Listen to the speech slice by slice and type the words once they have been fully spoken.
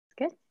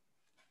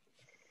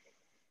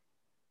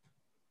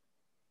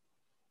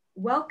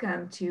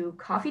Welcome to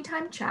Coffee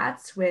Time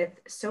Chats with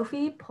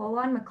Sophie,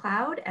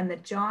 Pollon-Macleod, and the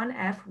John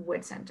F.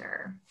 Wood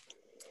Center.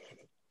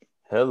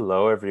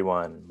 Hello,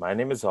 everyone. My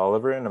name is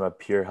Oliver, and I'm a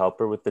peer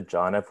helper with the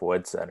John F.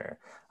 Wood Center.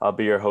 I'll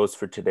be your host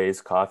for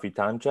today's Coffee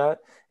Time Chat,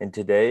 and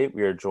today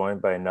we are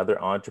joined by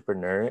another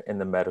entrepreneur in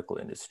the medical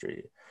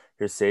industry.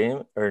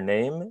 Her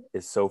name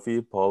is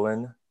Sophie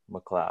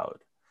Pollon-Macleod.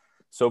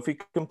 Sophie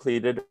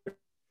completed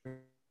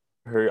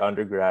her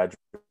undergraduate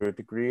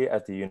degree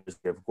at the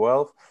University of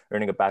Guelph,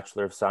 earning a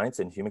Bachelor of Science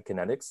in Human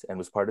Kinetics, and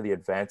was part of the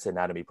Advanced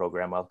Anatomy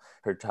program while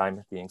her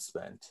time being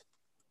spent.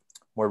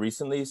 More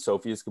recently,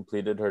 Sophie has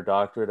completed her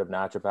doctorate of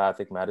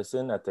naturopathic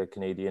medicine at the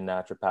Canadian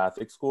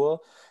Naturopathic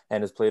School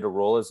and has played a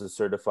role as a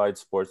certified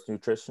sports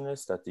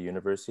nutritionist at the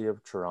University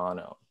of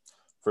Toronto.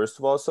 First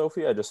of all,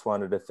 Sophie, I just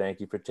wanted to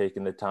thank you for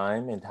taking the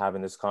time and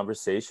having this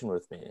conversation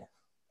with me.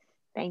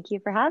 Thank you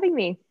for having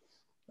me.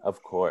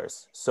 Of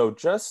course. So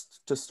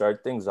just to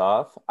start things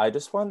off, I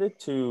just wanted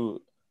to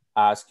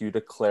ask you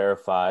to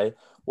clarify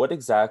what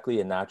exactly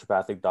a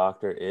naturopathic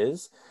doctor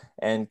is,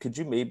 and could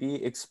you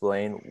maybe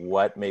explain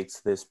what makes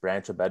this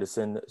branch of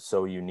medicine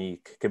so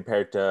unique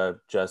compared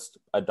to just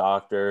a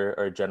doctor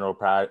or a general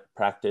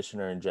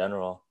practitioner in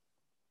general?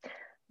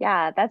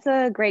 Yeah, that's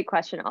a great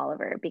question,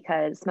 Oliver,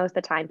 because most of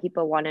the time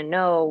people want to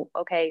know,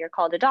 okay, you're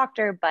called a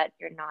doctor, but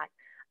you're not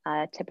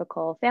a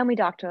typical family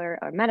doctor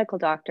or medical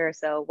doctor.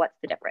 So what's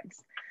the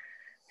difference?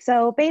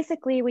 So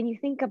basically, when you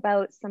think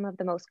about some of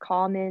the most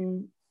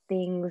common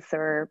things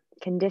or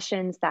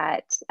conditions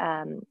that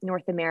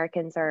North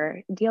Americans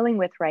are dealing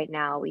with right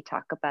now, we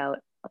talk about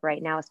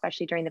right now,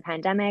 especially during the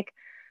pandemic,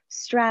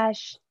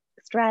 stress,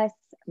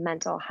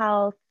 mental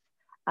health,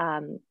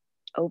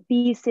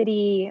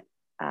 obesity,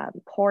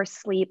 poor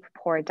sleep,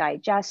 poor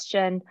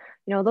digestion.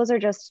 Those are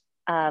just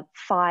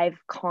 5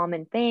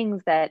 common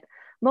things that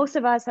most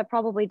of us have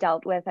probably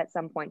dealt with at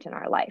some point in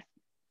our life,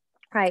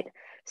 right?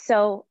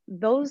 So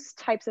those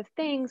types of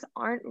things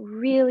aren't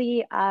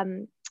really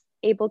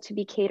able to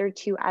be catered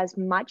to as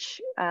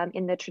much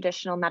in the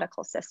traditional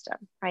medical system,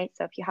 right?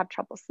 So if you have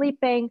trouble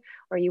sleeping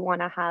or you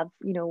want to have,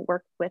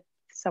 work with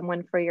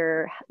someone for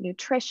your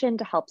nutrition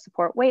to help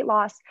support weight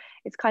loss,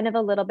 it's kind of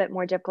a little bit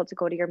more difficult to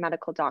go to your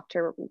medical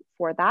doctor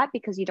for that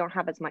because you don't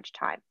have as much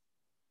time.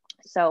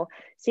 So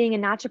seeing a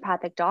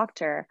naturopathic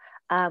doctor,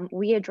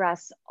 we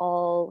address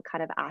all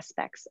kind of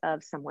aspects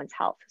of someone's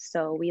health.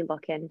 So we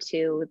look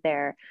into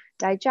their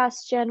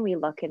digestion, we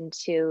look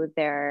into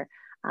their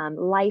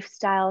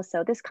lifestyle.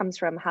 So this comes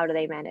from how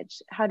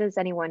does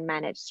anyone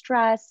manage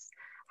stress?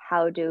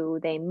 How do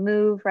they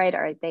move, right?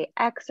 Are they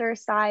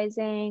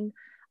exercising?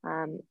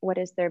 What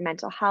is their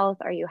mental health?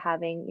 Are you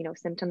having,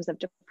 symptoms of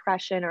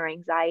depression or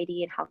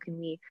anxiety, and how can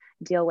we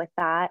deal with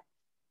that?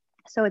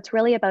 So it's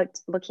really about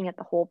looking at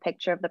the whole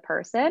picture of the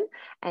person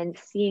and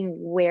seeing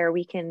where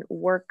we can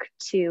work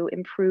to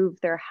improve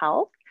their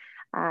health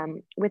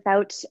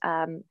without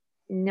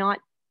not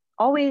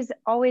always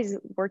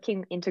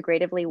working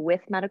integratively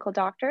with medical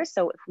doctors.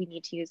 So if we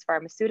need to use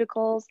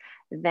pharmaceuticals,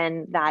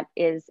 then that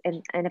is,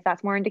 and if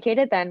that's more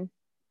indicated, then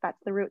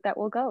that's the route that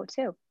we'll go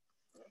too.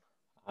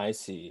 I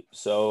see.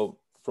 So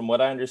from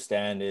what I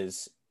understand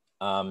is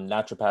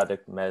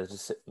naturopathic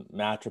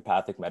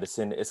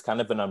medicine is kind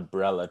of an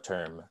umbrella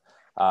term.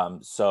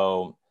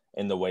 So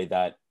in the way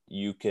that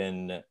you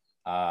can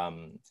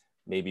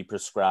maybe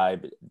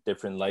prescribe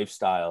different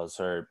lifestyles,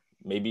 or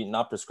maybe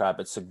not prescribe,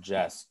 but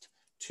suggest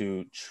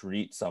to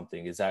treat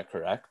something. Is that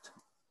correct?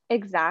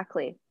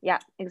 Exactly. Yeah,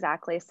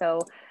 exactly. So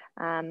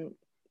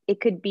it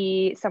could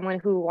be someone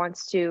who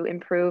wants to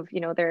improve,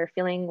 they're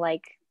feeling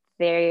like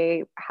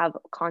they have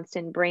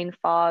constant brain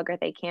fog, or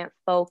they can't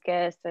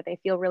focus, or they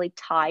feel really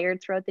tired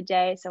throughout the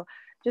day. So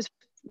just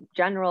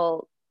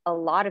a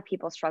lot of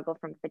people struggle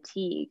from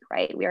fatigue,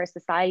 right? We are a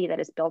society that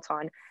is built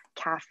on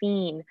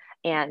caffeine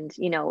and,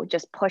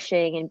 just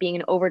pushing and being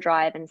in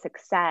overdrive and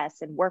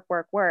success and work.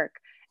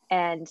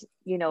 And,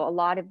 a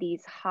lot of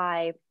these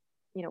high,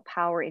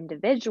 power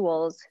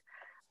individuals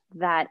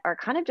that are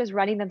kind of just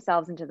running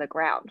themselves into the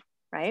ground,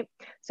 right?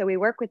 So we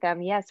work with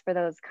them, yes, for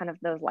those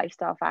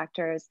lifestyle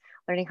factors,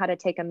 learning how to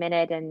take a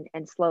minute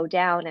and slow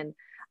down, and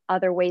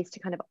other ways to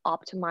kind of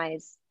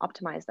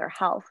optimize their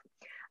health.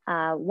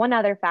 One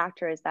other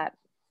factor is that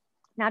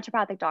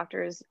naturopathic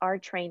doctors are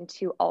trained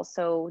to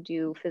also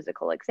do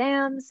physical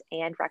exams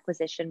and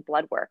requisition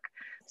blood work.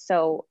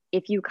 So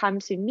if you come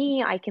to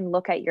me, I can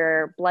look at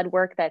your blood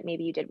work that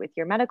maybe you did with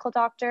your medical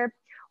doctor,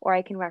 or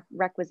I can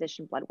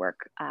requisition blood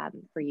work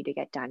for you to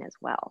get done as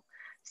well.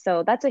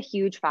 So that's a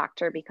huge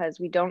factor, because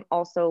we don't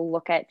also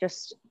look at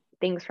just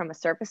things from a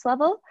surface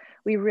level.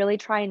 We really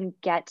try and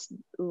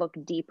look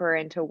deeper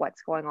into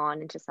what's going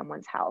on into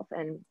someone's health.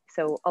 And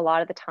so a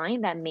lot of the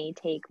time that may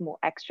take more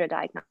extra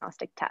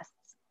diagnostic tests.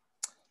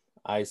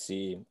 I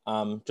see.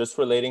 Just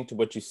relating to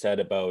what you said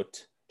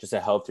about just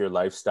a healthier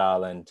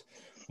lifestyle, and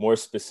more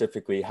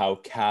specifically how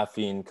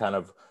caffeine kind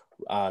of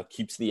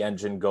keeps the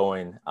engine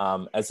going.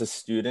 As a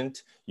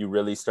student, you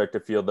really start to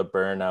feel the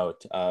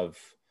burnout of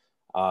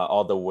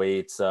all the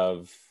weights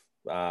of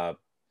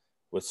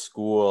with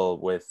school,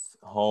 with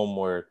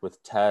homework,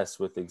 with tests,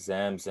 with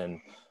exams,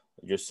 and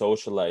your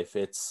social life.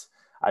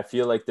 I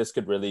feel like this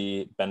could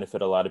really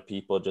benefit a lot of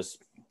people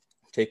just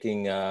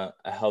taking a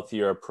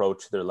healthier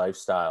approach to their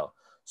lifestyle.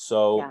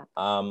 So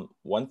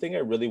one thing I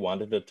really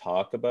wanted to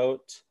talk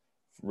about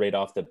right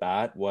off the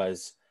bat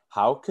was,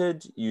 how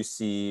could you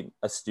see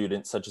a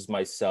student such as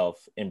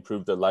myself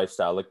improve their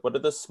lifestyle? Like, what are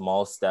the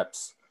small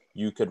steps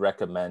you could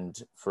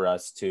recommend for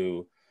us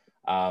to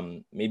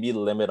maybe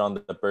limit on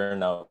the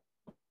burnout,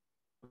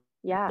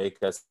 Yeah.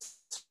 make us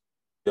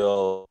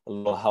feel a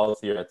little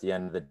healthier at the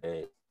end of the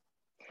day?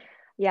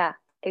 Yeah,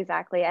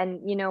 exactly.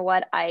 And you know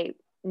what? I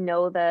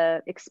know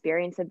the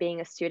experience of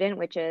being a student,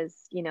 which is,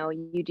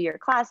 you do your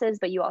classes,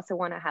 but you also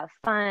want to have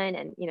fun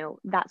and,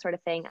 that sort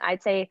of thing.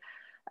 I'd say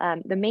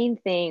the main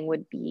thing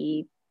would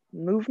be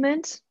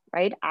movement,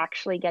 right?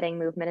 Actually getting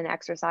movement and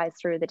exercise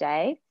through the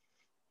day,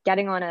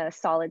 getting on a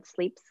solid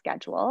sleep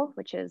schedule,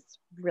 which is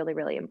really,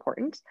 really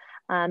important.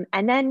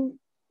 And then,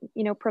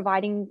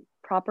 providing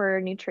proper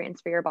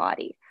nutrients for your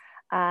body.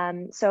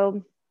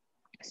 So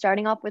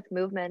starting off with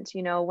movement,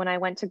 when I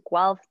went to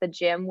Guelph, the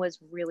gym was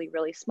really,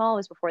 really small. It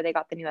was before they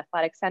got the new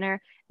athletic center.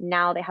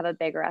 Now they have a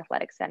bigger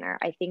athletic center.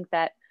 I think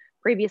that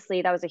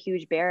previously that was a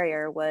huge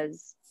barrier,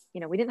 was,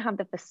 we didn't have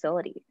the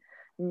facility.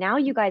 Now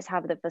you guys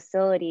have the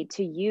facility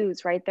to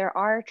use, right? There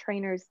are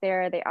trainers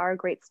there. They are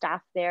great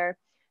staff there,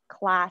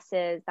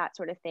 classes, that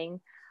sort of thing.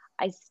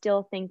 I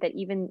still think that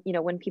even,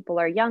 when people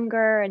are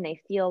younger and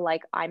they feel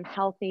like I'm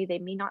healthy, they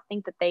may not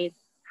think that they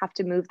have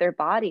to move their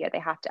body or they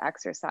have to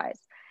exercise.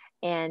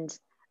 And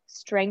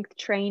strength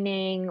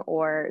training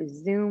or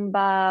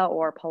Zumba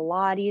or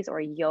Pilates or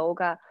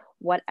yoga,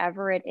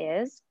 whatever it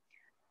is,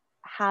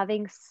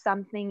 having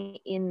something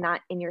in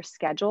your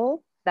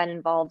schedule that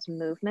involves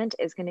movement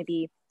is going to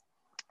be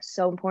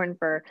so important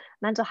for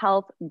mental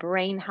health,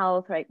 brain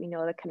health, right? We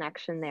know the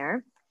connection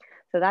there.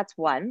 So that's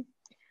one.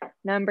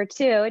 Number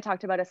two, I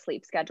talked about a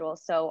sleep schedule.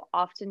 So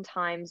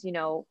oftentimes,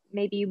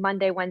 maybe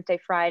Monday, Wednesday,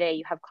 Friday,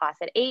 you have class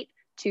at 8,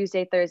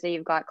 Tuesday, Thursday,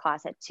 you've got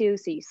class at 2,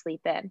 so you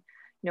sleep in.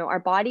 Our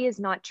body is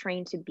not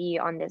trained to be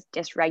on this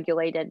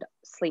dysregulated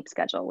sleep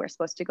schedule. We're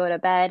supposed to go to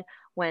bed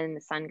when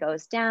the sun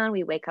goes down.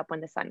 We wake up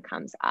when the sun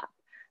comes up.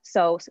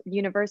 So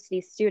university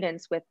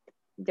students with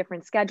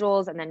different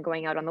schedules and then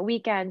going out on the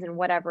weekends and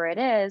whatever it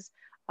is,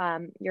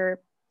 your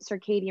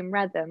circadian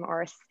rhythm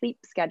or a sleep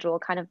schedule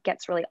kind of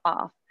gets really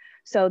off.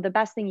 So the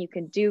best thing you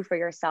can do for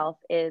yourself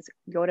is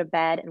go to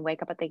bed and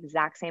wake up at the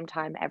exact same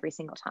time every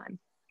single time,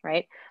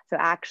 right? So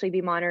actually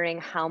be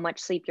monitoring how much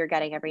sleep you're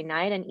getting every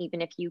night. And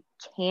even if you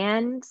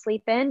can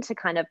sleep in, to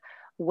kind of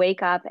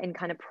wake up and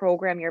kind of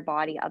program your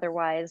body.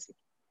 Otherwise,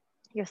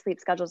 your sleep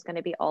schedule is going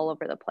to be all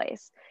over the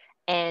place.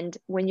 And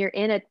when you're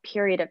in a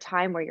period of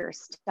time where you're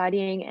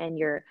studying and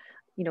you're,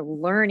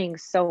 learning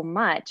so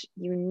much,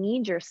 you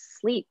need your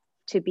sleep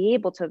to be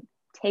able to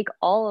take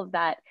all of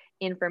that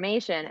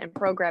information and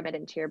program it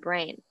into your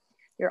brain.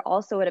 You're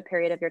also at a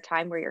period of your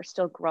time where you're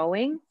still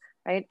growing,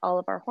 right? All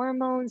of our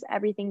hormones,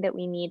 everything that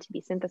we need to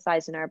be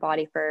synthesized in our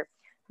body for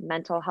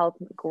mental health,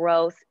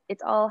 growth,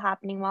 it's all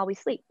happening while we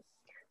sleep.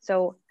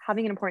 So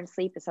having an important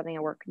sleep is something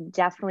that work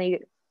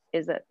definitely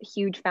is a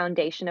huge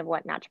foundation of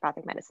what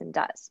naturopathic medicine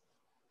does.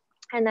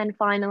 And then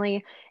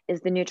finally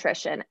is the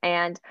nutrition.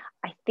 And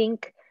I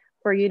think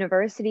for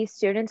university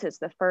students, it's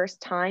the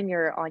first time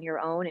you're on your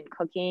own and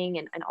cooking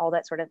and all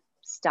that sort of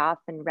stuff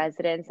and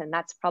residence. And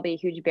that's probably a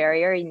huge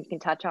barrier. And you can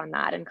touch on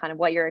that and kind of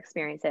what your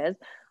experience is.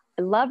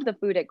 I loved the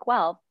food at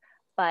Guelph,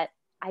 but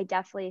I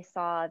definitely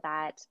saw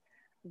that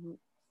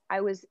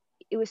it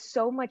was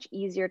so much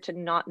easier to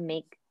not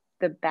make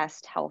the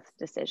best health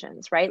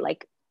decisions, right?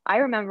 Like I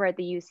remember at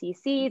the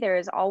UCC,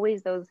 there's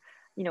always those,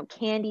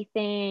 candy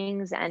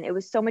things, and it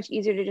was so much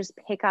easier to just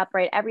pick up,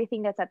 right?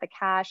 Everything that's at the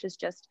cache is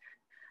just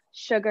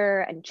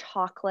sugar and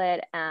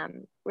chocolate,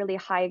 really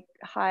high,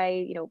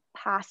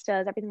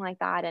 pastas, everything like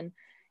that. And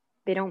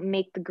they don't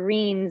make the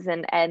greens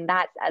and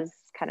that's as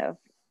kind of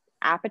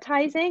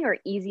appetizing or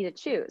easy to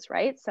choose,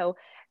 right? So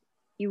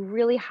you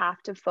really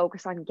have to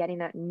focus on getting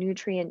that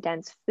nutrient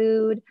dense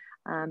food,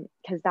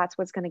 because that's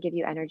what's going to give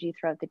you energy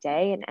throughout the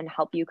day and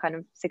help you kind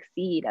of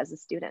succeed as a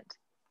student.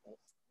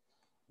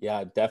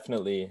 Yeah,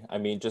 definitely. I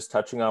mean, just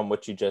touching on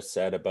what you just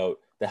said about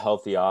the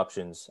healthy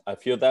options, I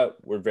feel that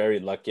we're very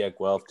lucky at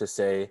Guelph to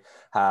say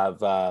have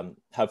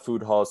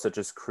food halls such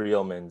as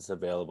Creelman's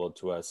available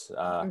to us.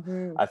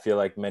 I feel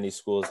like many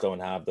schools don't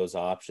have those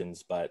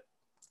options, but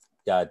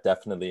yeah,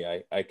 definitely,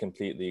 I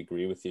completely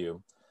agree with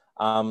you.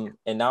 And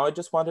now I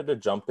just wanted to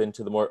jump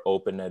into the more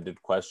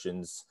open-ended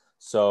questions.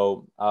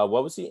 So,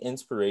 what was the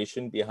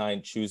inspiration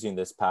behind choosing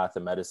this path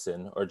of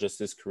medicine, or just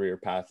this career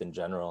path in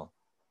general?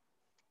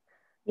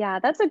 Yeah,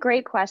 that's a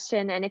great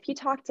question. And if you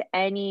talk to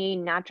any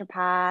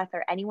naturopath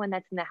or anyone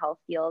that's in the health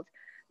field,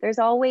 there's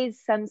always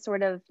some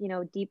sort of,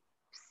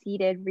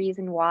 deep-seated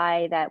reason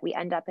why that we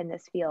end up in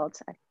this field.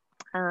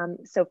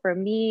 So for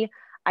me,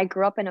 I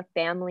grew up in a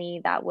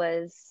family that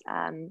was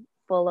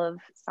full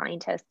of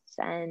scientists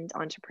and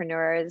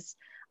entrepreneurs.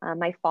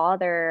 My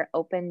father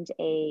opened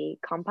a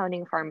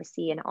compounding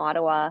pharmacy in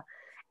Ottawa,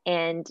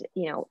 And,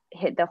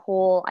 the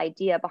whole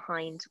idea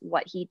behind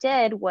what he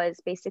did was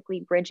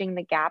basically bridging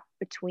the gap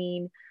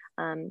between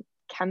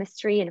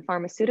chemistry and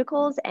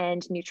pharmaceuticals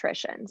and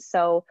nutrition.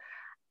 So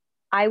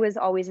I was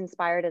always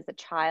inspired as a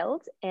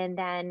child. And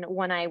then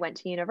when I went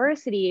to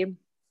university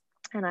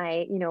and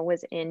I,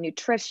 was in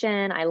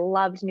nutrition, I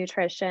loved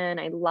nutrition.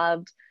 I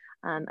loved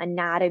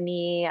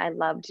anatomy. I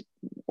loved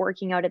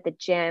working out at the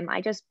gym.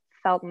 I just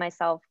felt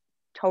myself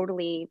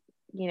totally,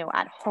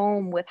 at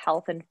home with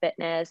health and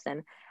fitness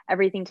and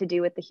everything to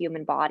do with the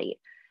human body.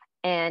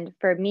 And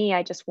for me,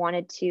 I just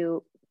wanted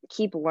to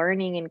keep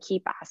learning and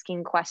keep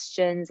asking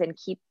questions and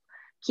keep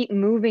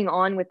moving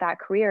on with that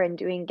career and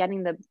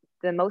getting the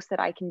most that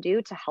I can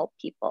do to help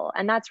people.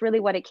 And that's really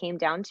what it came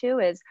down to,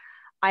 is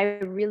I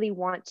really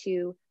want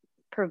to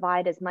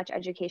provide as much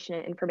education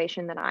and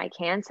information that I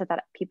can so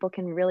that people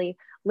can really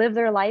live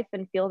their life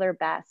and feel their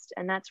best.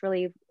 And that's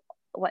really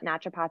what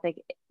naturopathic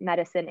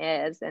medicine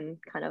is, in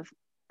kind of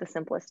the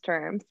simplest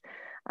terms.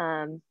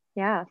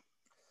 Yeah.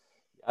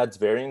 It's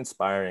very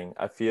inspiring.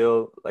 I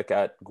feel like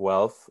at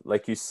Guelph,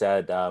 like you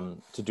said,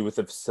 to do with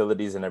the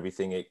facilities and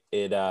everything,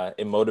 it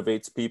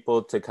motivates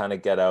people to kind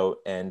of get out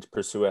and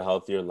pursue a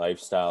healthier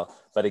lifestyle.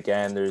 But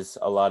again, there's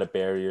a lot of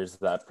barriers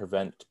that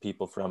prevent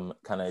people from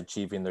kind of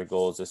achieving their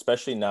goals,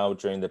 especially now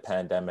during the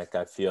pandemic.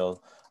 I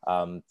feel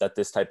that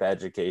this type of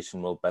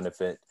education will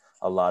benefit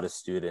a lot of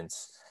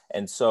students.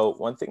 And so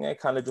one thing I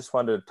kind of just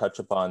wanted to touch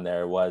upon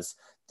there was,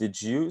 did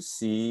you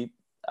see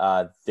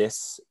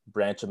this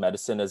branch of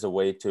medicine as a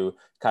way to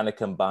kind of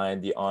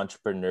combine the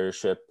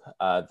entrepreneurship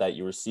that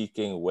you were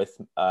seeking with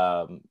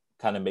kind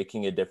of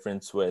making a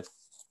difference with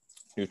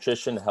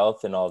nutrition,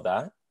 health, and all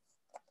that?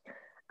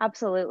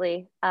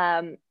 Absolutely.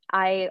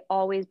 I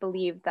always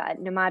believe that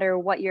no matter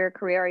what your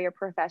career or your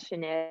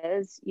profession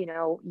is,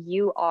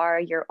 you are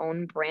your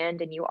own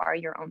brand and you are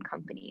your own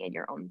company and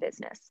your own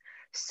business.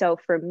 So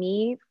for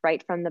me,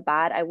 right from the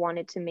bat, I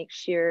wanted to make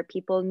sure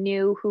people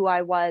knew who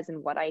I was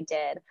and what I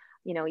did.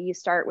 You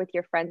start with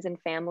your friends and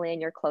family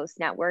and your close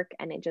network,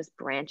 and it just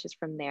branches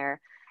from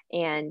there.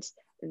 And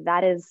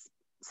that is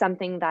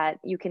something that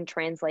you can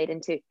translate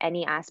into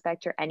any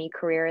aspect or any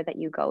career that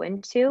you go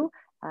into.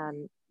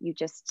 You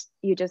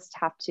just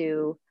have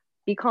to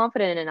be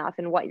confident enough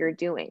in what you're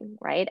doing,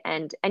 right?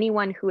 And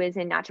anyone who is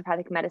in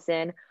naturopathic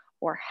medicine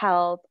or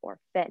health or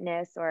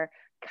fitness or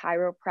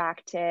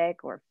chiropractic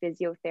or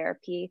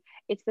physiotherapy,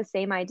 it's the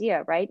same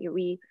idea, right?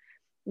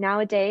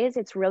 Nowadays,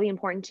 it's really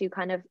important to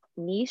kind of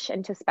niche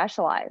and to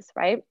specialize,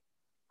 right?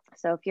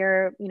 So if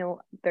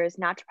there's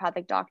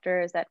naturopathic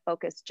doctors that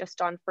focus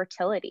just on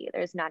fertility.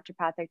 There's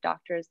naturopathic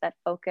doctors that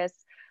focus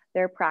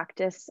their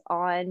practice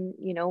on,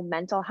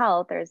 mental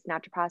health. There's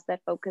naturopaths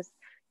that focus,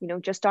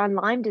 just on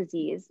Lyme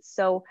disease.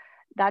 So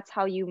that's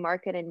how you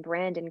market and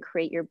brand and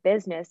create your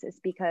business, is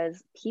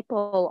because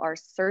people are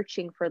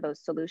searching for those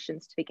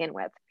solutions to begin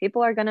with.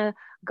 People are going to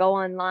go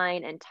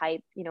online and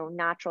type,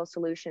 natural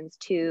solutions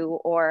to,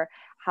 or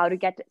how to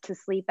get to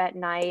sleep at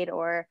night,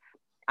 or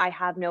I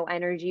have no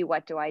energy,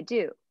 what do I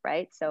do?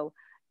 Right. So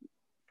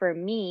for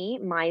me,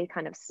 my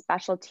kind of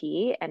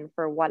specialty and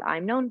for what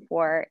I'm known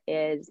for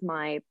is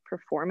my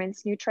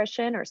performance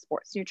nutrition or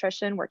sports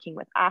nutrition, working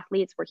with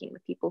athletes, working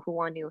with people who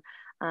want to,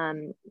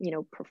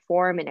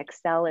 perform and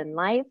excel in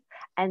life.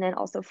 And then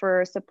also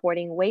for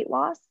supporting weight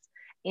loss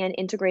and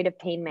integrative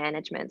pain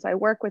management. So I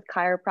work with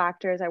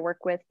chiropractors, I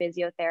work with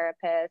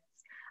physiotherapists,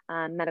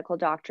 medical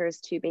doctors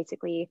to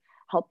basically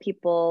help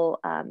people,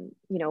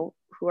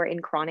 who are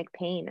in chronic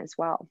pain as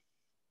well.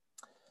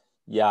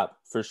 Yeah,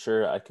 for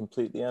sure. I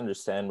completely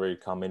understand where you're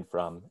coming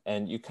from.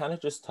 And you kind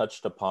of just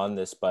touched upon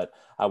this, but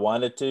I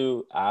wanted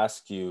to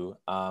ask you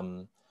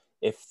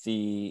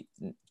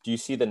do you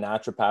see the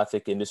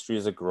naturopathic industry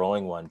as a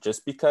growing one?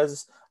 Just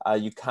because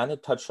you kind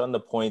of touched on the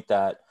point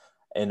that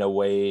in a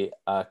way,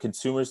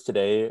 consumers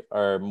today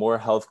are more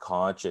health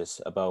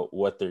conscious about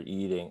what they're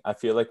eating. I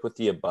feel like with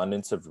the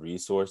abundance of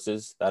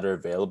resources that are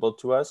available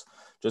to us,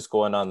 just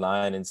going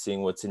online and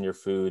seeing what's in your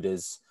food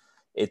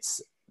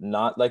it's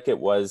not like it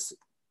was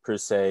per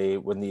se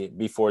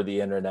before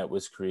the internet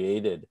was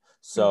created.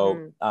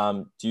 So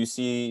do you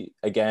see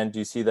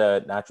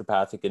the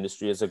naturopathic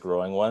industry as a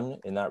growing one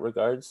in that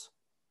regards?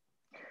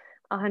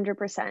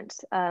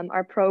 100%.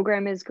 Our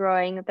program is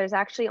growing. There's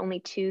actually only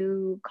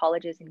 2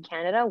 colleges in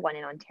Canada, one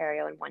in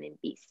Ontario and one in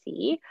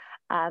BC.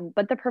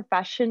 But the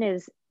profession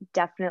is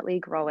definitely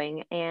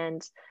growing.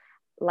 And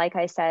like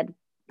I said,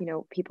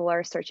 people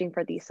are searching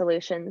for these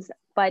solutions,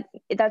 but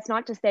that's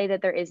not to say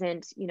that there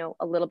isn't,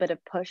 a little bit of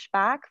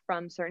pushback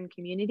from certain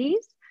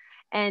communities.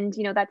 And,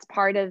 that's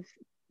part of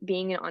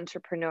being an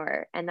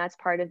entrepreneur, and that's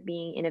part of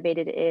being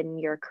innovative in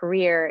your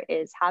career,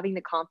 is having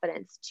the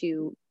confidence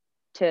to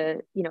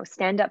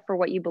stand up for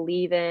what you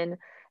believe in,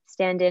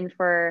 stand in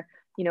for,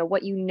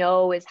 what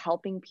is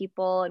helping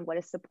people and what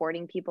is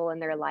supporting people in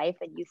their life.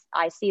 And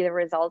I see the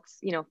results,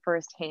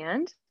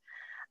 firsthand.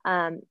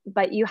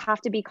 But you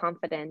have to be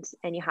confident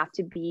and you have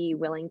to be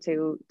willing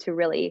to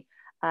really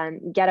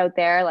get out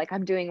there like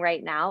I'm doing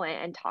right now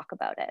and talk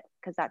about it,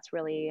 because that's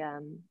really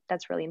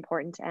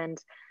important. And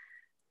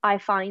I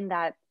find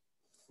that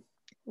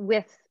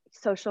with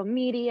social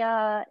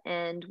media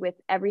and with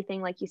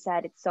everything, like you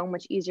said, it's so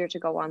much easier to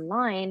go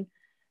online.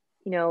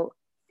 You know,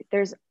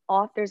 there's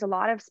a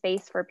lot of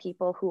space for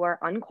people who are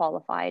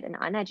unqualified and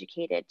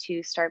uneducated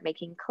to start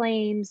making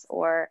claims,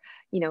 or,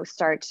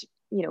 start,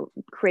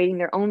 creating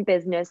their own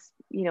business.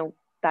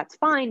 That's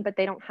fine, but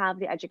they don't have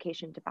the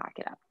education to back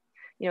it up.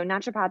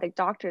 Naturopathic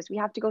doctors, we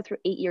have to go through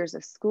 8 years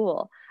of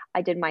school.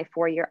 I did my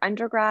 4-year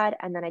undergrad,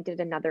 and then I did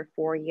another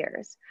 4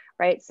 years,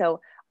 right?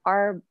 So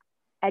our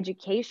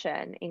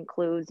education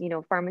includes,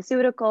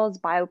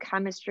 pharmaceuticals,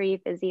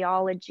 biochemistry,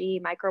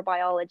 physiology,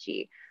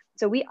 microbiology.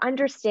 So we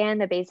understand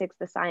the basics,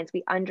 the science,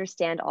 we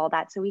understand all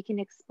that. So we can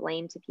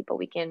explain to people,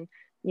 we can,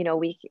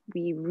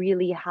 we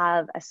really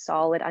have a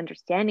solid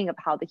understanding of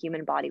how the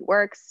human body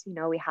works.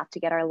 We have to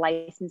get our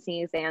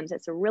licensing exams.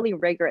 It's a really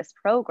rigorous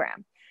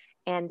program.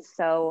 And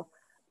so,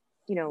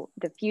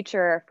 the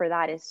future for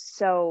that is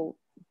so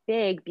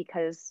big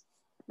because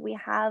we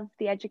have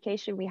the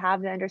education, we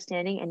have the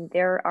understanding, and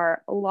there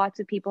are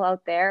lots of people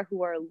out there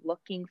who are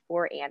looking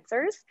for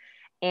answers,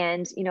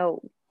 and,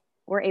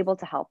 we're able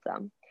to help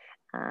them.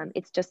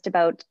 It's just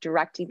about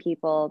directing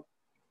people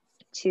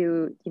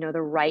to,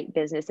 the right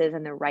businesses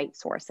and the right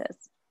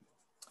sources.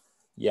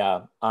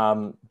 Yeah,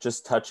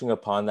 just touching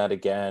upon that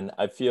again,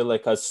 I feel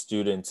like us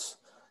students,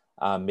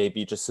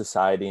 maybe just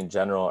society in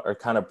general, are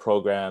kind of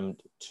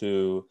programmed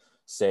to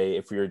say,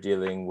 if you're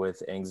dealing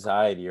with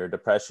anxiety or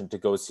depression, to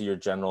go see your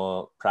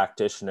general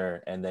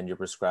practitioner and then you're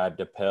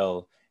prescribed a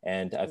pill.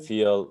 And I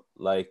feel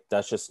like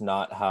that's just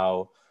not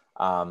how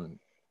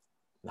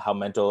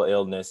mental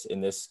illness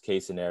in this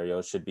case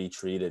scenario should be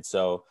treated.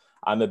 So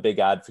I'm a big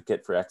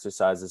advocate for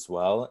exercise as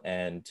well.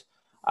 And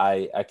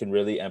I can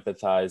really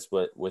empathize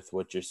with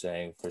what you're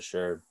saying for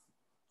sure.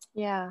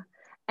 Yeah.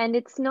 And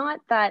it's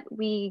not that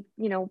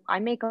I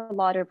make a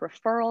lot of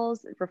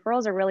referrals.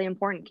 Referrals are really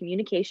important.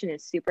 Communication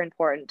is super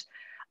important.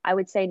 I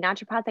would say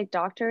naturopathic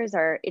doctors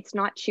it's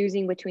not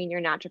choosing between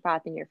your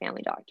naturopath and your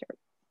family doctor.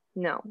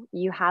 No,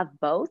 you have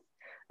both,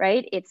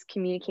 right? It's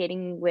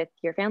communicating with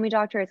your family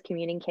doctor. It's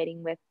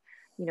communicating with,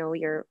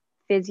 your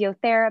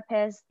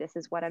physiotherapist. This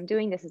is what I'm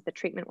doing. This is the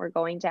treatment we're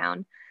going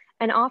down.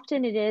 And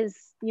often it is,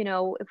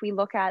 if we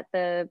look at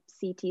the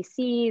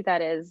CTC,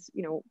 that is,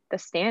 the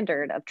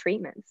standard of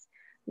treatments.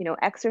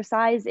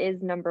 Exercise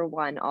is number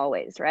one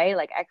always, right?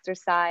 Like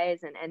exercise.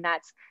 And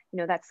that's,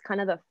 that's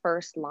kind of the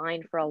first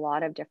line for a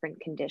lot of different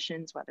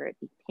conditions, whether it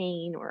be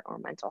pain or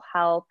mental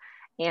health.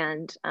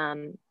 And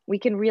we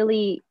can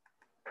really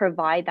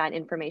provide that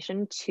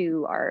information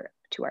to our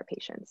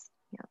patients.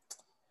 Yeah.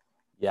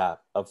 Yeah,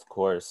 of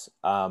course.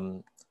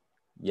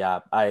 Yeah,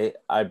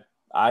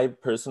 I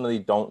personally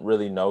don't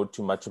really know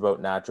too much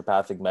about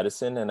naturopathic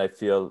medicine, and I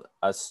feel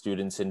us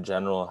students in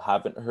general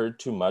haven't heard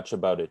too much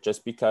about it,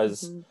 just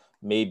because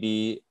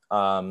maybe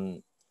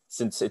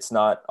since it's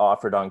not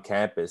offered on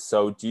campus.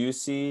 So do you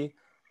see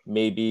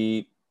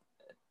maybe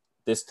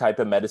this type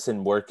of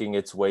medicine working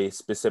its way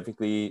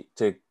specifically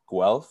to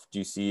Guelph? Do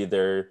you see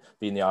there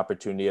being the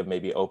opportunity of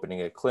maybe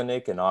opening a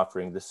clinic and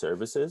offering the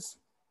services?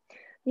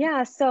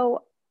 Yeah,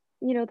 so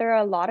there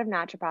are a lot of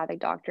naturopathic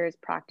doctors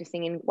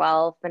practicing in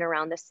Guelph and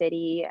around the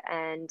city,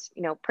 and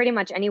pretty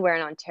much anywhere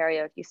in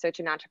Ontario. If you search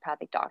a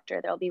naturopathic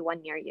doctor, there'll be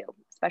one near you,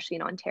 especially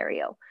in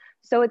Ontario.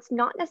 So it's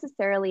not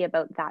necessarily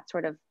about that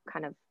sort of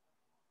kind of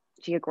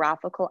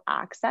geographical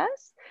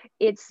access.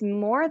 It's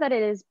more that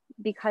it is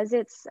because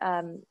it's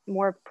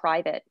more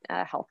private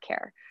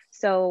healthcare.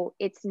 So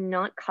it's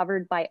not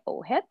covered by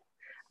OHIP.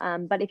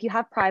 But if you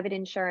have private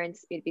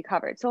insurance, it'd be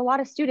covered. So a lot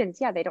of students,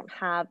 yeah, they don't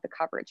have the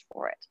coverage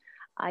for it.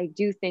 I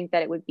do think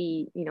that it would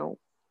be,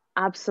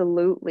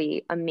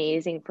 absolutely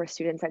amazing for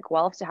students at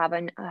Guelph to have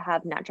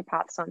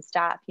naturopaths on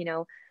staff,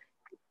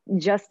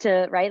 just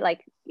to, right?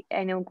 Like,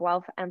 I know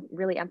Guelph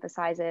really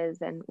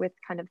emphasizes, and with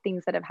kind of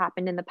things that have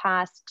happened in the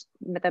past,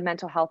 the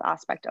mental health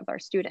aspect of our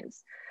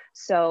students.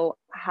 So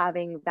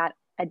having that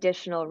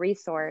additional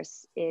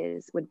resource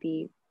would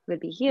be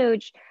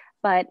huge.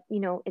 But,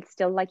 it's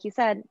still, like you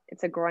said,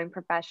 it's a growing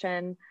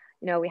profession.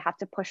 We have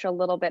to push a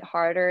little bit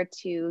harder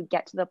to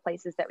get to the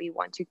places that we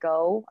want to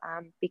go,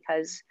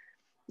 because,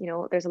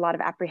 there's a lot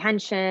of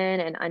apprehension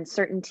and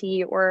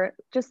uncertainty, or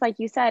just like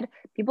you said,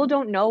 people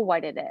don't know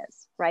what it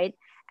is, right?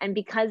 And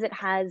because it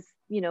has,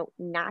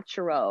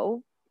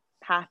 naturopathic,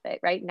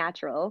 right?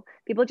 Natural,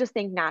 people just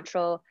think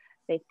natural.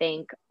 They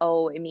think,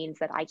 oh, it means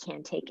that I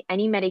can't take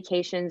any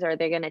medications, or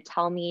they're going to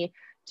tell me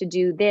to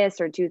do this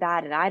or do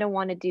that, and I don't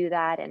want to do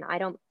that, and I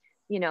don't,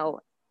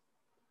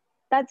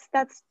 that's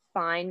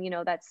fine.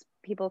 That's,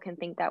 people can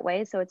think that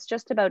way. So it's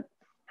just about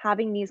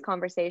having these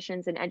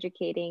conversations and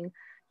educating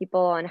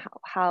people on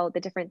how the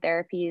different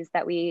therapies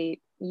that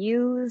we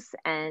use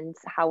and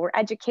how we're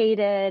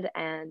educated,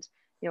 and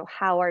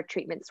how our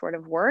treatments sort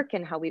of work,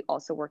 and how we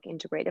also work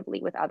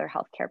integratively with other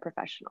healthcare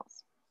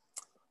professionals.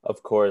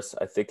 Of course,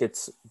 I think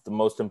it's the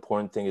most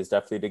important thing is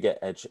definitely to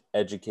get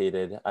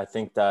educated. I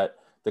think that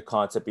the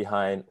concept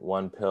behind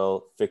one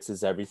pill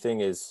fixes everything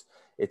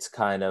it's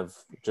kind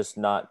of just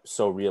not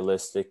so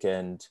realistic.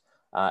 And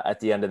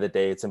at the end of the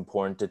day, it's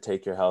important to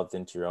take your health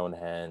into your own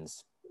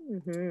hands.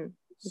 Mm-hmm.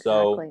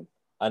 So Exactly.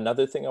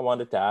 another thing I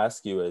wanted to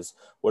ask you is,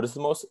 what is the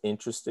most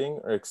interesting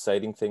or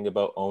exciting thing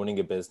about owning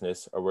a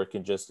business or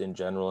working just in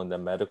general in the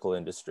medical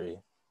industry?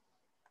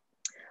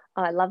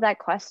 Oh, I love that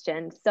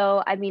question.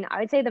 So, I mean, I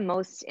would say the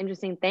most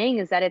interesting thing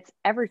is that it's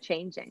ever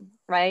changing,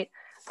 right?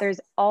 There's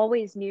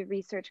always new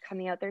research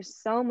coming out. There's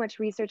so much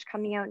research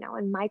coming out now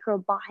in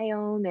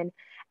microbiome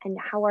and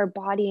how our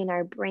body and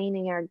our brain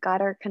and our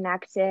gut are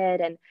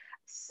connected, and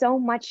so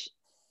much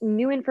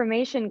new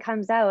information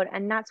comes out.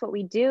 And that's what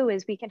we do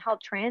is we can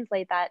help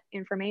translate that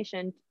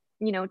information,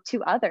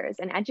 to others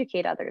and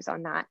educate others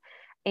on that.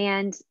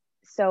 And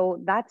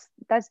so that's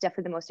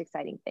definitely the most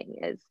exciting thing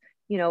is,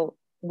 you know,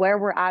 where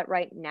we're at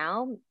right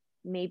now,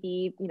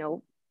 maybe,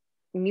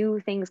 new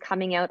things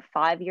coming out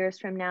 5 years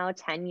from now,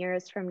 10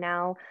 years from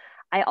now.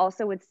 I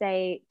also would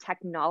say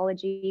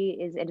technology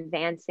is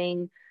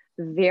advancing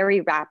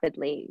very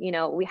rapidly.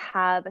 We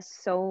have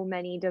so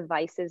many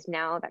devices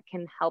now that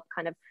can help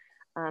kind of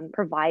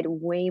provide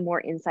way more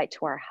insight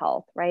to our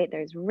health, right?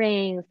 There's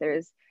rings,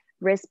 there's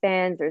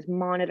wristbands, there's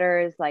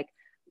monitors. Like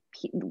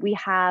we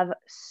have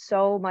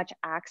so much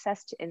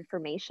access to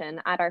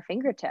information at our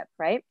fingertip,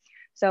 right?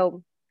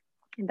 So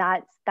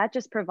that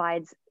just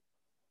provides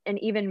an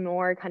even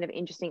more kind of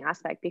interesting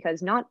aspect,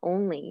 because not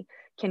only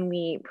can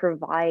we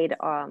provide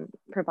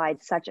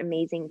such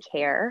amazing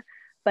care,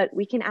 but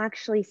we can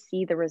actually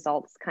see the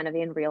results kind of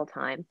in real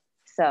time.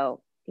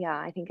 So yeah,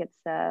 I think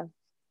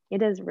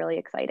it is really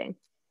exciting.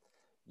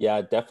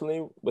 Yeah,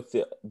 definitely with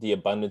the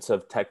abundance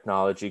of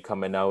technology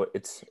coming out,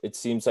 it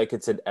seems like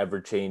it's an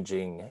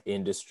ever-changing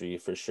industry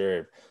for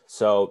sure.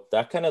 So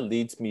that kind of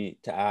leads me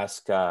to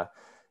ask,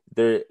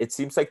 it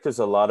seems like there's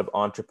a lot of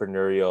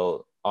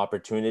entrepreneurial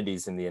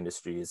opportunities in the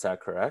industry. Is that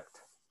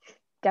correct?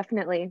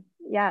 Definitely.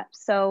 Yeah.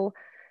 So,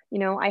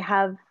 I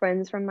have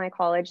friends from my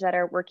college that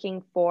are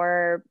working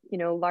for,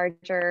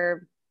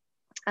 larger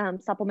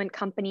supplement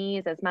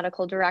companies as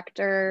medical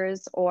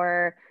directors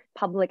or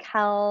public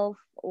health,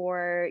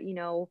 or,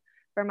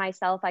 for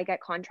myself, I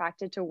get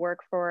contracted to work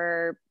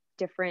for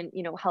different,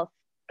 health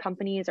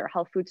companies or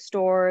health food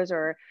stores,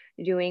 or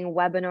doing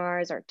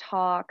webinars or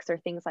talks or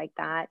things like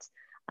that.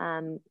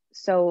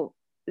 So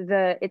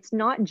it's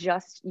not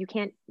just, you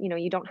can't,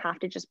 you don't have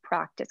to just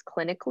practice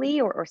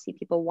clinically or see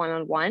people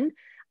one-on-one.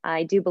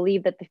 I do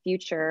believe that the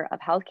future of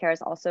healthcare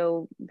is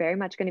also very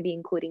much going to be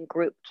including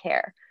group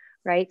care,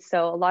 right?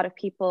 So a lot of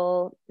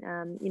people,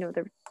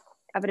 the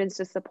evidence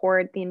to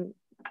support the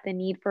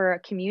need for a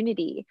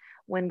community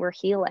when we're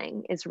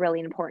healing is really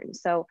important.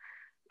 So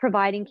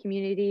providing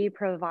community,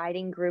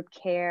 providing group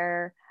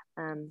care,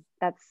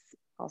 that's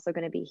also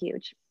going to be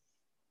huge.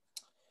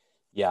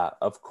 Yeah,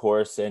 of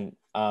course. And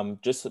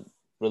just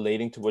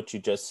relating to what you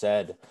just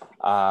said,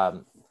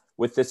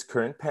 with this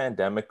current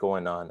pandemic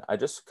going on, I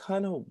just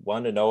kind of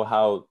want to know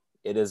how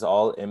it has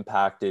all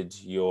impacted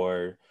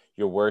your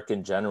work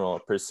in general.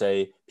 Per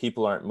se,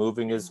 people aren't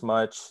moving as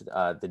much.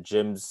 The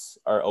gyms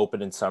are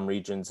open in some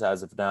regions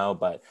as of now,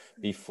 but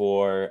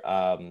before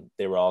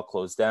they were all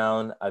closed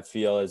down. I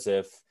feel as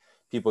if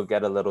people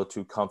get a little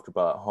too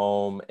comfortable at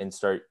home and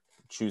start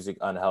choosing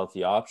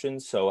unhealthy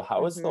options. So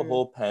how has the Mm-hmm.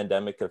 whole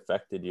pandemic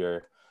affected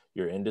your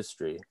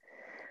industry?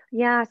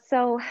 Yeah,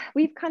 so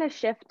we've kind of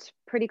shifted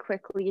pretty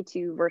quickly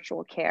to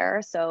virtual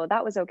care. So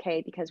that was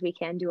okay because we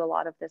can do a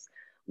lot of this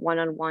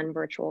one-on-one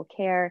virtual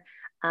care.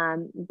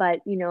 But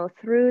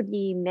through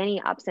the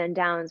many ups and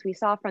downs, we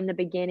saw from the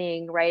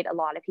beginning, right? A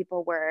lot of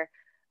people were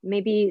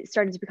maybe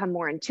started to become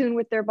more in tune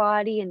with their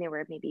body, and they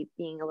were maybe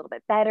being a little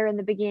bit better in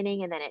the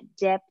beginning, and then it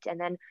dipped. And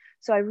then,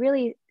 so I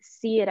really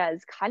see it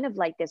as kind of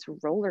like this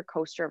roller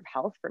coaster of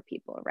health for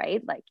people,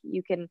 right? Like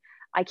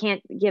I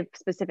can't give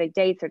specific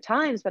dates or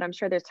times, but I'm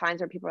sure there's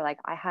times where people are like,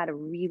 I had a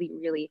really,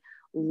 really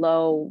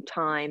low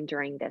time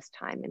during this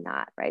time and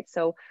that, right?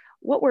 So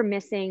what we're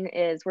missing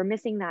is we're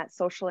missing that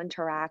social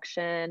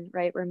interaction,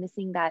 right? We're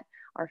missing that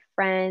our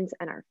friends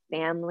and our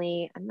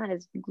family, and that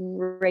is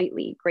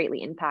greatly,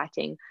 greatly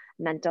impacting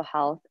mental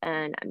health.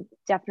 And I'm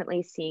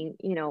definitely seeing,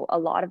 a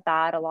lot of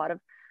that, a lot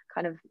of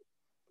kind of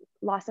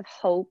loss of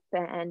hope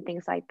and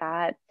things like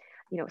that.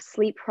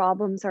 Sleep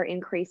problems are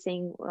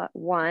increasing,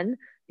 one,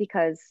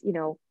 because,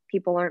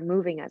 people aren't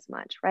moving as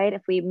much, right?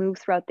 If we move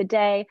throughout the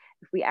day,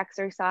 if we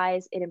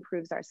exercise, it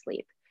improves our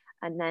sleep.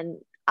 And then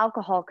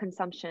alcohol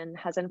consumption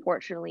has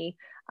unfortunately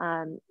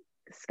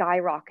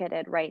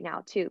skyrocketed right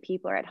now too.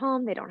 People are at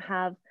home, they don't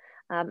have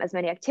as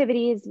many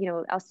activities,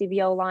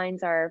 LCBO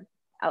lines are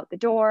out the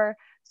door.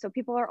 So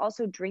people are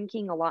also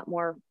drinking a lot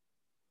more,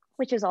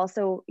 which is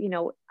also,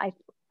 I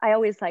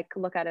always like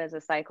look at it as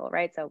a cycle,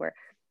 right? So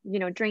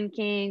we're,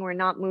 drinking, we're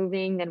not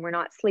moving, then we're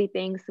not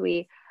sleeping. So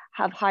we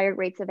have higher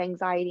rates of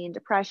anxiety and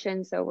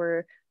depression. So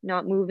we're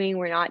not moving,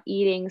 we're not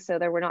eating, so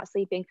that we're not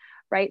sleeping,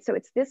 right? So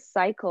it's this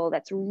cycle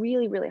that's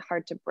really, really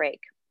hard to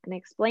break. And I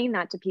explain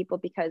that to people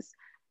because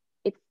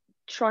it's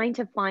trying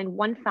to find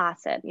one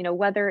facet,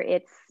 whether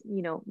it's,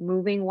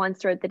 moving once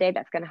throughout the day,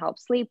 that's going to help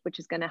sleep, which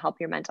is going to help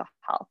your mental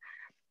health.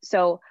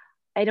 So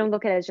I don't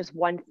look at it as just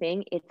one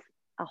thing, it's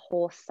a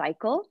whole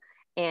cycle.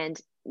 And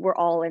we're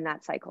all in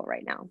that cycle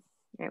right now.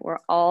 Right? We're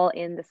all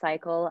in the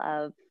cycle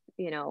of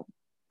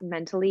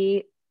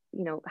mentally,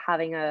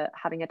 having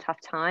a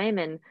tough time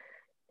and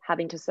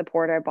having to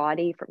support our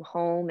body from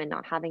home and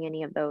not having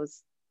any of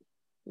those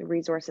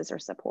resources or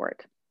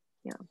support.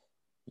 Yeah.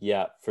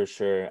 Yeah, for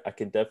sure. I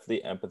can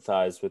definitely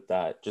empathize with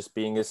that. Just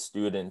being a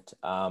student,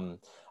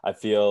 I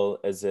feel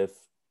as if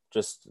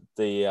just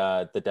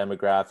the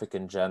demographic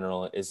in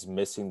general is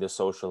missing the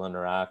social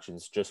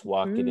interactions. Just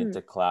walking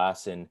into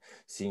class and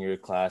seeing your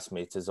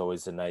classmates is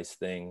always a nice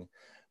thing.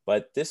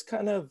 But this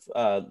kind of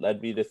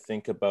led me to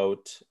think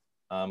about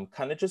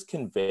kind of just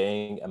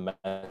conveying a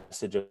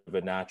message of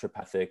a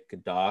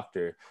naturopathic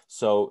doctor.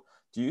 So,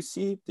 do you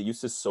see the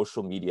use of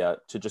social media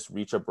to just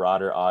reach a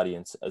broader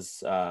audience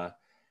as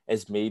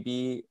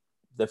maybe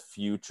the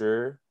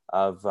future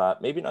of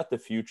maybe not the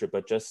future,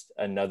 but just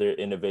another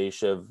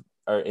innovative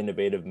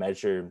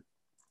measure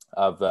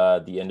of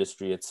the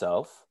industry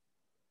itself?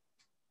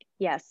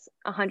 Yes,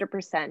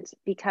 100%.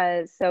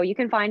 Because so you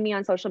can find me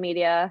on social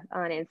media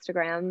on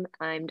Instagram.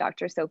 I'm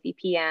Dr. Sophie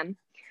PM.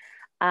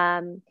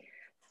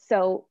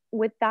 So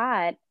with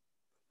that,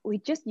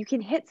 you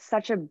can hit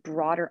such a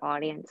broader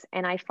audience.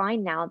 And I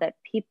find now that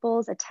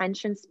people's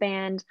attention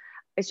span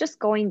is just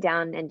going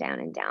down and down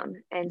and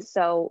down. And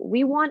so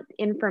we want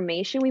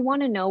information. We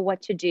want to know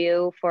what to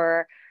do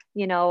for,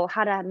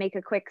 how to make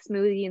a quick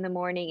smoothie in the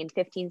morning in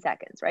 15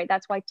 seconds, right?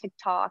 That's why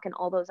TikTok and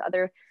all those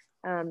other,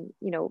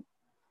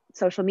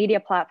 social media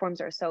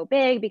platforms are so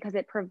big, because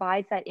it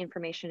provides that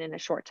information in a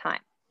short time.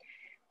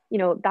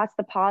 That's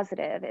the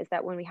positive, is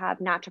that when we have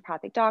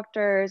naturopathic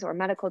doctors or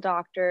medical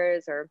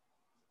doctors or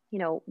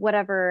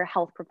whatever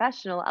health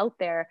professional out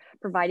there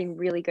providing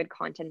really good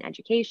content and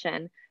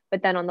education.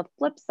 But then on the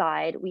flip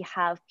side, we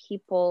have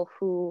people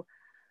who,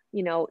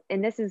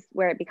 and this is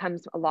where it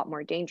becomes a lot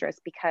more dangerous,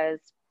 because,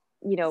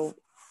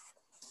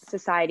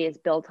 society is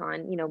built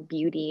on,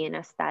 beauty and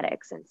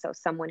aesthetics. And so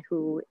someone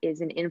who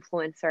is an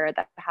influencer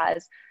that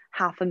has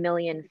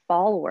 500,000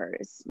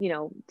 followers,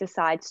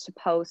 decides to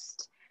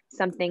post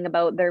something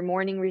about their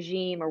morning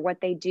regime or what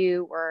they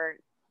do or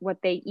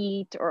what they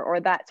eat or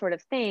that sort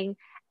of thing.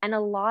 And a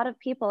lot of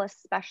people,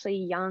 especially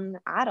young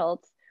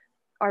adults,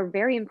 are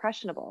very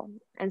impressionable.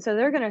 And so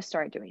they're going to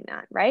start doing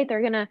that, right?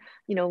 They're going to,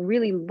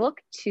 really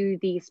look to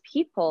these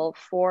people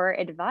for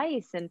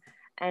advice and,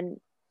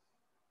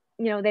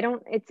 they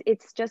don't,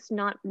 it's just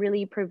not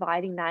really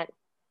providing that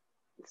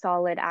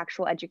solid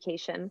actual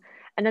education.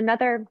 And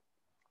another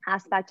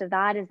aspect of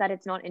that is that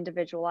it's not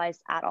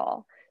individualized at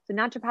all. So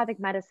naturopathic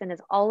medicine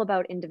is all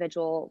about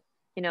individual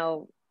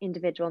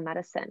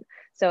medicine.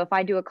 So if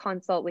I do a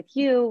consult with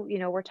you,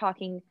 we're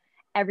talking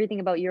everything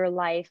about your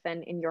life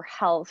and in your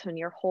health and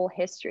your whole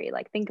history.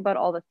 Like, think about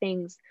all the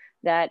things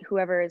that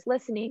whoever is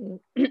listening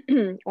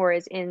or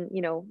is in,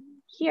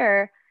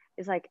 here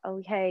is like,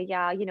 okay,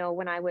 yeah,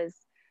 when I was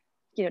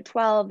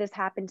 12, this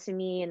happened to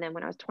me. And then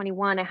when I was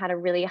 21, I had a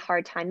really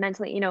hard time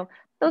mentally.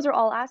 Those are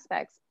all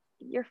aspects.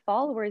 Your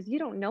followers, you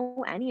don't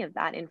know any of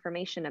that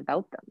information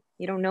about them.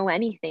 You don't know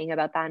anything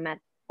about them at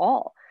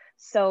all.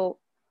 So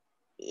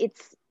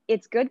it's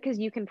good because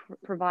you can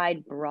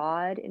provide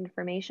broad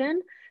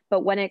information,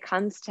 but when it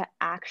comes to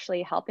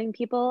actually helping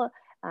people,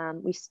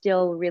 we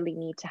still really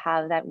need to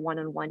have that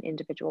one-on-one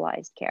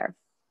individualized care.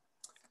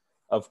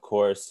 Of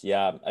course,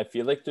 yeah. I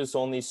feel like there's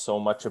only so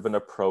much of an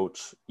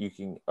approach you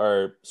can,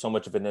 or so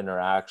much of an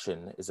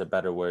interaction is a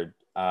better word,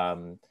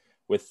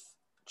 with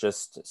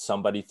just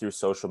somebody through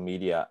social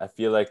media. I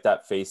feel like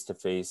that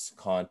face-to-face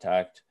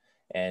contact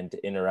and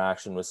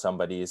interaction with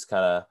somebody is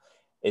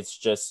it's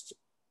just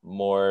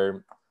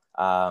more,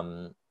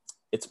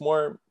 it's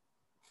more,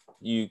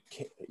 you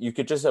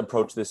could just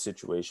approach this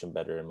situation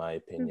better, in my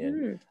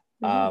opinion.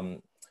 Mm-hmm. Mm-hmm.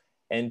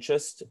 And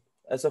just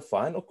as a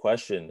final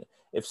question,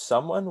 if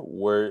someone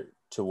were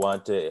to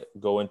want to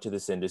go into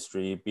this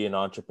industry, be an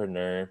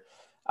entrepreneur,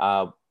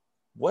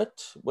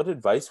 what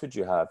advice would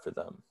you have for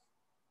them?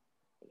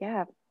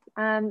 Yeah.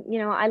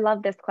 I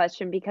love this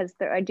question because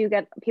I do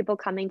get people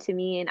coming to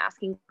me and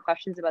asking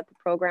questions about the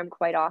program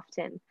quite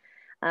often.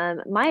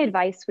 My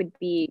advice would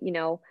be,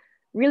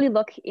 really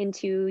look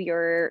into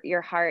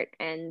your heart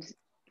and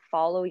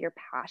follow your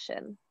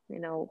passion.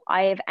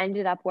 I have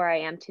ended up where I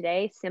am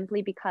today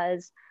simply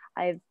because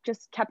I've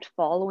just kept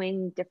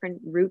following different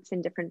routes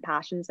and different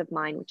passions of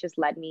mine, which has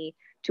led me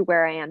to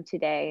where I am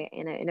today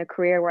in a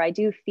career where I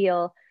do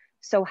feel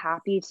so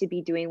happy to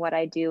be doing what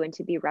I do and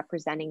to be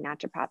representing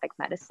naturopathic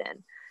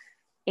medicine.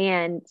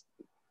 And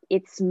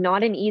it's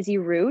not an easy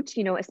route,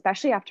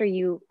 especially after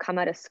you come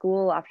out of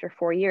school after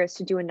 4 years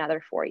to do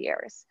another 4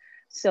 years.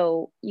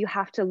 So you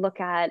have to look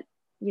at,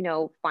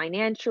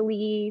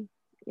 financially,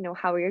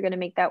 how you're going to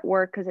make that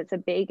work, because it's a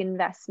big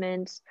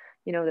investment,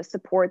 the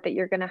support that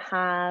you're going to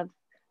have,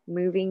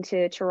 moving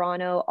to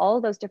Toronto, all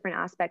those different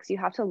aspects. You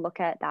have to look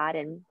at that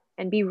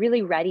and be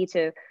really ready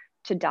to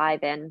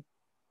dive in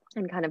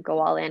and kind of go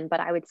all in. But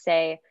I would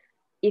say,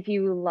 if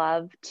you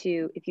love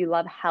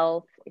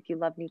health, if you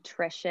love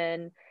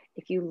nutrition,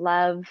 if you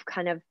love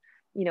kind of,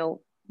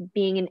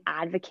 being an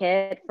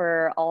advocate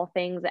for all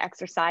things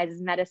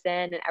exercise,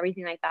 medicine, and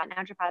everything like that,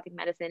 naturopathic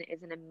medicine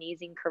is an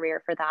amazing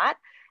career for that.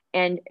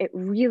 And it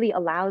really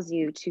allows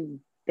you to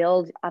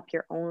build up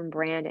your own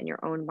brand and your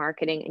own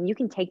marketing. And you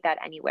can take that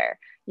anywhere,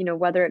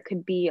 whether it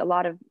could be a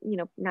lot of,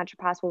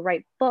 naturopaths will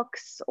write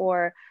books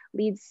or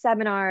lead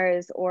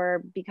seminars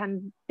or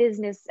become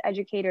business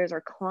educators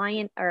or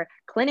client or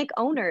clinic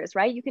owners,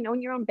 right? You can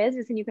own your own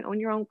business and you can own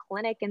your own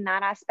clinic in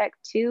that aspect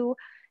too,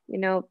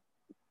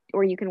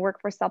 or you can work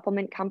for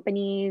supplement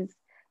companies.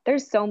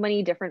 There's so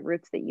many different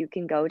routes that you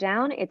can go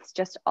down. It's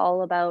just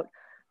all about,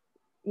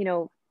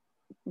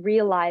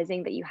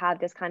 realizing that you have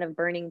this kind of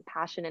burning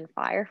passion and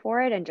fire for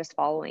it and just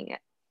following it.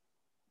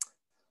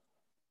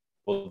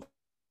 Well,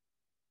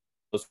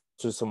 those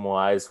are some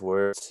wise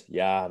words.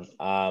 Yeah,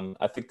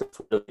 I think that's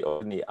really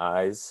opened the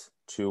eyes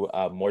to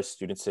more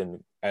students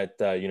at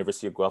the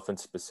University of Guelph in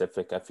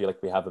specific. I feel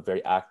like we have a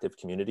very active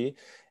community,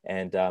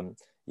 and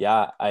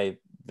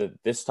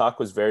this talk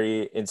was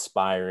very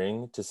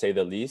inspiring to say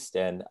the least.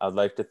 And I'd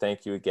like to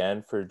thank you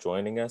again for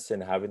joining us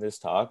and having this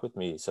talk with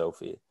me,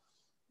 Sophie.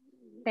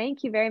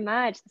 Thank you very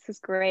much. This is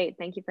great.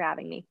 Thank you for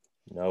having me.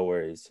 No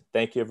worries.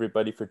 Thank you,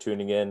 everybody, for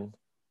tuning in.